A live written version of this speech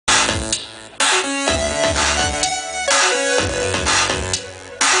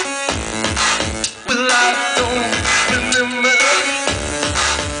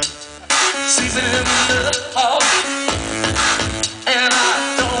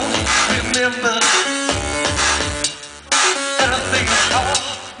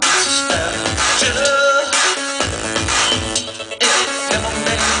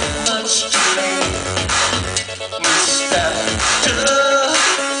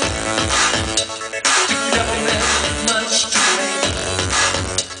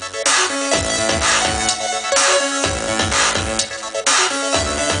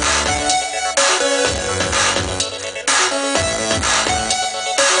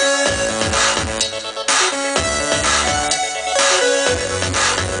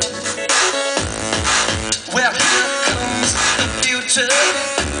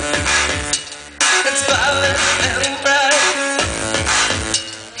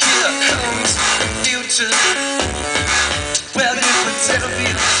to. Well, you could tell me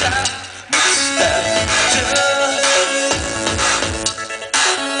to stop, stop,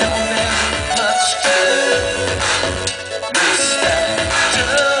 don't have much to stop,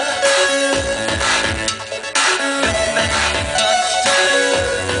 don't make much to.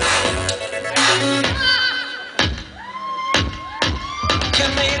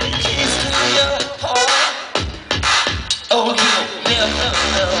 Give me the keys to your heart. Oh, you never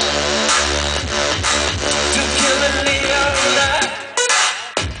know. To killing me alright.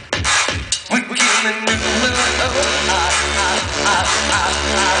 We're killing me low.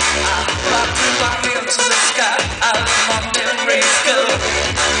 Fly through my hands to the sky. I let my memories go.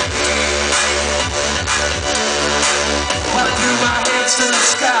 Fly through my hands to the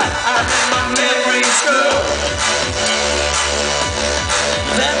sky. I let my memories go.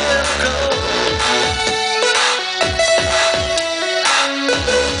 Let them go.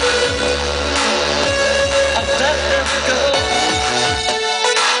 Let them go.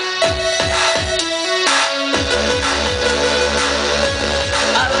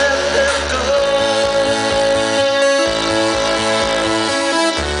 I let them go.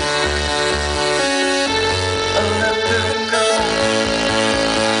 I let them go.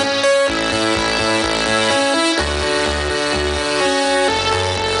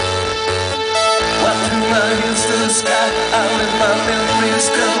 Fly through my hands to the sky. I let my memories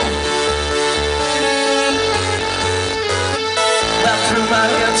go. Through my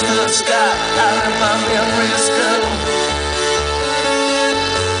hands to the sky, I let my memories go.